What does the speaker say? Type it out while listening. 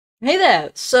Hey there!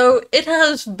 So it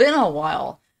has been a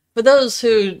while. For those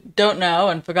who don't know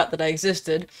and forgot that I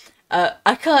existed,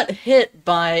 I got hit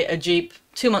by a Jeep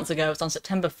 2 months ago. It was on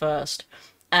September 1st,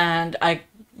 and I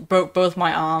broke both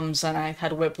my arms and I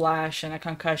had whiplash and a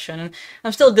concussion, and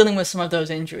I'm still dealing with some of those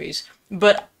injuries.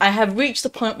 But I have reached the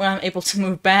point where I'm able to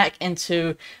move back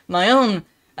into my own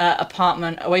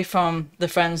apartment away from the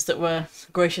friends that were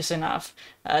gracious enough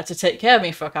to take care of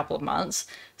me for a couple of months.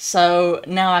 So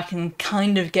now I can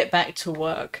kind of get back to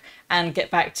work and get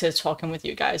back to talking with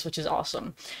you guys, which is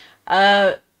awesome.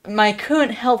 My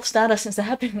current health status, since there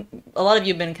have been a lot of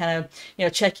you have been kind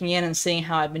of checking in and seeing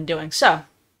how I've been doing. So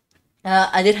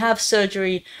I did have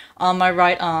surgery on my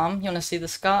right arm. You want to see the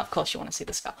scar? Of course you want to see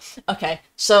the scar. Okay,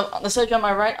 so the surgery on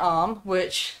my right arm,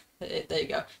 which, there you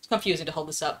go. It's confusing to hold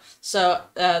this up. So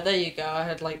there you go. I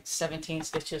had like 17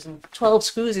 stitches and 12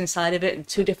 screws inside of it and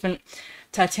two different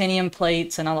titanium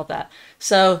plates and all of that.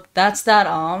 So that's that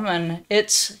arm, and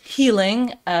it's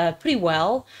healing pretty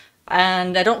well.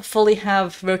 And I don't fully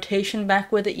have rotation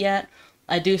back with it yet.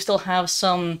 I do still have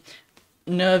some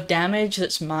nerve damage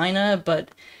that's minor, but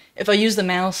if I use the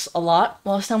mouse a lot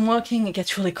whilst I'm working, it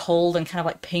gets really cold and kind of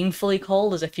like painfully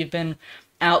cold, as if you've been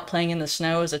out playing in the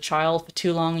snow as a child for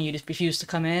too long and you just refuse to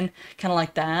come in, kind of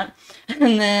like that.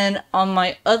 And then on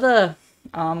my other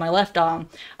arm, my left arm,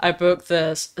 I broke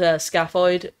the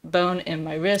scaphoid bone in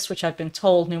my wrist, which I've been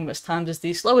told numerous times is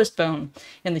the slowest bone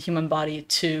in the human body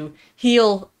to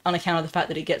heal on account of the fact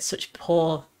that it gets such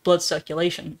poor blood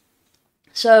circulation.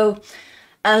 So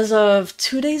as of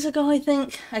 2 days ago, I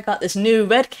think, I got this new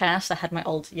red cast. I had my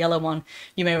old yellow one,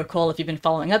 you may recall if you've been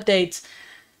following updates.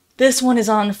 This one is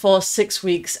on for 6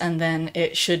 weeks, and then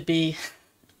it should be,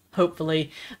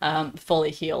 hopefully,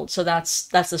 fully healed. So that's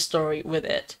the story with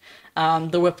it.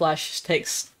 The whiplash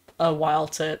takes a while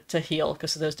to heal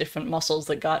because of those different muscles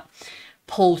that got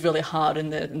pulled really hard in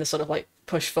the sort of like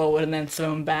push forward and then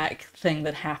thrown back thing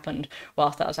that happened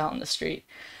whilst I was out on the street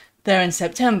there in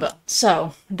September.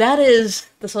 So that is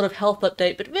the sort of health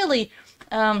update, but really,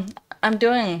 I'm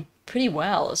doing pretty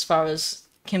well as far as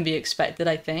can be expected,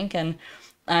 I think, and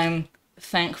I'm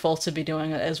thankful to be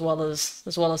doing it as well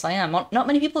as I am. Not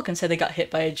many people can say they got hit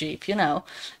by a Jeep,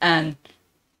 and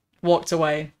walked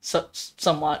away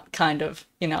somewhat, kind of,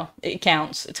 it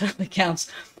counts, it totally counts.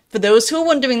 For those who are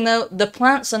wondering though, the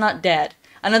plants are not dead.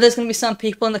 I know there's going to be some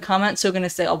people in the comments who are going to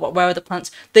say, oh, where are the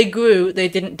plants? They grew, they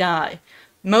didn't die.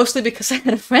 Mostly because I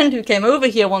had a friend who came over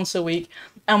here once a week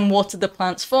and watered the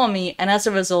plants for me, and as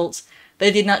a result,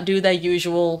 they did not do their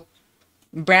usual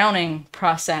browning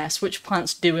process, which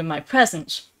plants do in my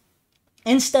presence.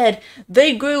 Instead,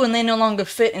 they grew and they no longer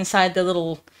fit inside the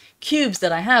little cubes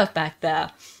that I have back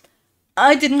there.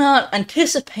 I did not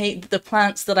anticipate that the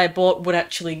plants that I bought would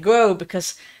actually grow,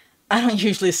 because I don't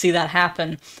usually see that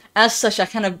happen. As such, I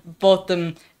kind of bought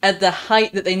them at the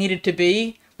height that they needed to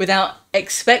be, without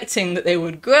expecting that they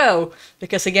would grow,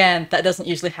 because again, that doesn't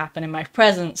usually happen in my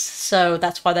presence, so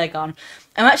that's why they're gone.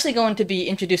 I'm actually going to be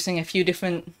introducing a few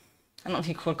different, I don't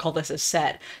think we'll call this a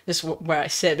set, this is where I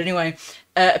sit, but anyway,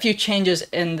 a few changes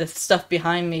in the stuff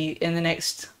behind me in the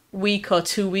next week or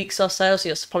 2 weeks or so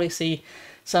you'll probably see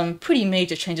some pretty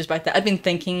major changes back there. I've been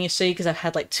thinking, you see, because I've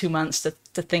had like 2 months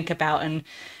to think about and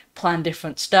plan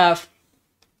different stuff.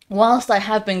 Whilst I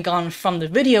have been gone from the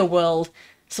video world,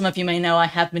 some of you may know I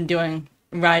have been doing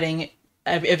writing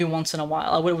every once in a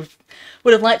while. I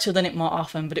would have liked to have done it more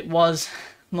often, but it was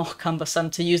more cumbersome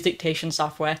to use dictation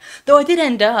software. Though I did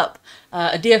end up,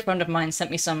 a dear friend of mine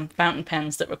sent me some fountain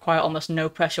pens that require almost no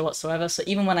pressure whatsoever, so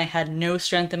even when I had no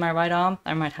strength in my right arm,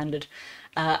 I'm right-handed,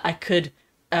 I could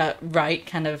write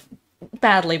kind of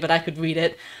badly, but I could read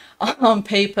it on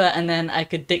paper, and then I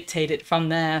could dictate it from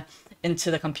there into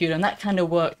the computer, and that kind of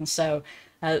worked. And so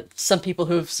some people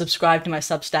who've subscribed to my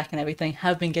Substack and everything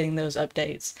have been getting those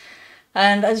updates.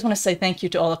 And I just want to say thank you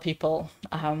to all the people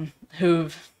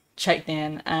who've checked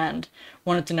in and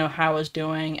wanted to know how I was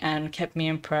doing and kept me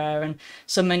in prayer. And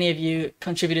so many of you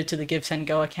contributed to the Give, Send,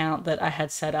 Go account that I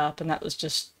had set up, and that was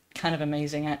just kind of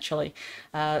amazing, actually.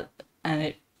 And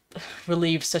it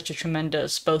relieved such a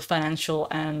tremendous, both financial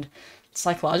and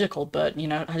psychological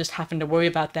burden. I just happened to worry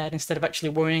about that instead of actually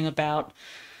worrying about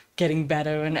getting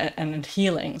better and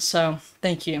healing. So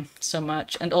thank you so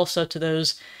much. And also to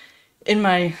those in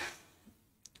my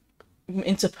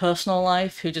interpersonal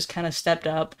life who just kind of stepped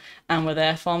up and were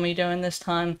there for me during this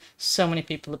time. So many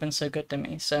people have been so good to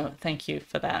me, so thank you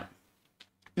for that.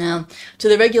 Now, to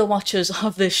the regular watchers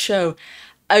of this show,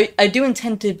 I do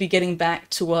intend to be getting back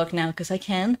to work now because I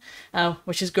can,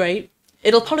 which is great.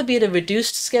 It'll probably be at a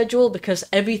reduced schedule because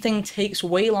everything takes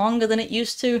way longer than it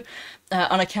used to,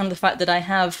 on account of the fact that I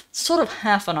have sort of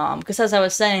half an arm. Because as I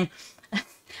was saying,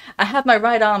 I have my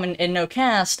right arm in no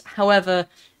cast, however,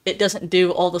 it doesn't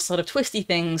do all the sort of twisty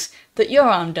things that your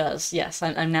arm does. Yes,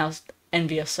 I'm now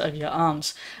envious of your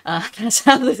arms. That's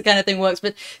how this kind of thing works.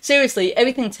 But seriously,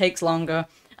 everything takes longer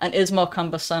and is more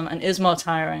cumbersome and is more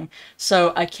tiring,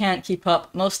 so I can't keep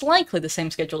up most likely the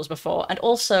same schedule as before. And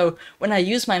also, when I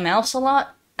use my mouse a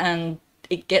lot and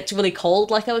it gets really cold,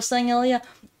 like I was saying earlier,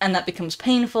 and that becomes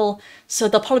painful, so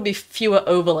there'll probably be fewer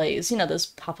overlays. You know, there's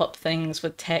pop-up things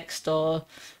with text or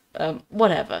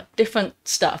whatever, different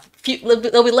stuff.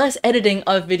 There'll be less editing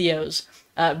of videos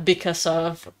because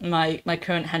of my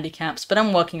current handicaps, but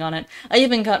I'm working on it. I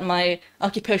even got my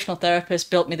occupational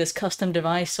therapist built me this custom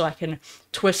device so I can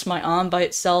twist my arm by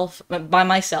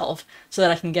myself, so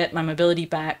that I can get my mobility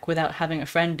back without having a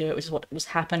friend do it, which is what was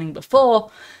happening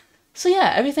before. So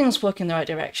yeah, everything's working in the right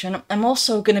direction. I'm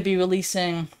also going to be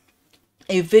releasing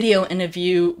a video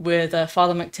interview with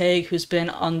Father McTague, who's been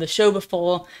on the show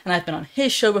before, and I've been on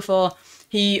his show before.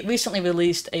 He recently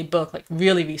released a book, like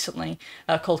really recently,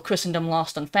 called Christendom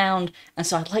Lost and Found, and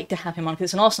so I'd like to have him on because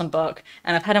it's an awesome book,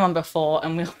 and I've had him on before,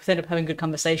 and we ended up having good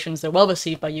conversations. They're well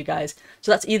received by you guys,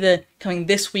 so that's either coming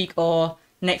this week or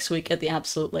next week at the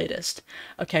absolute latest.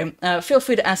 Okay, feel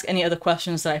free to ask any other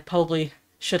questions that I probably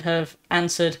should have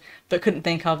answered but couldn't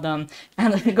think of them,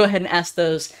 and go ahead and ask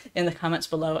those in the comments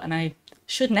below, and I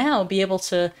should now be able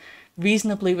to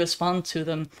reasonably respond to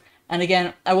them. And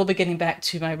again, I will be getting back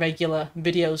to my regular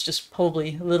videos, just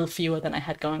probably a little fewer than I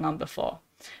had going on before.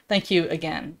 Thank you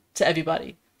again to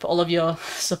everybody for all of your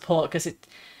support, because it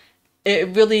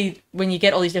really, when you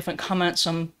get all these different comments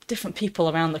from different people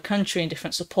around the country and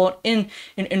different support in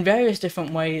various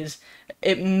different ways,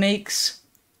 it makes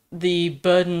the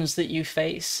burdens that you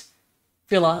face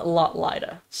feel a lot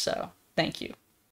lighter. So thank you.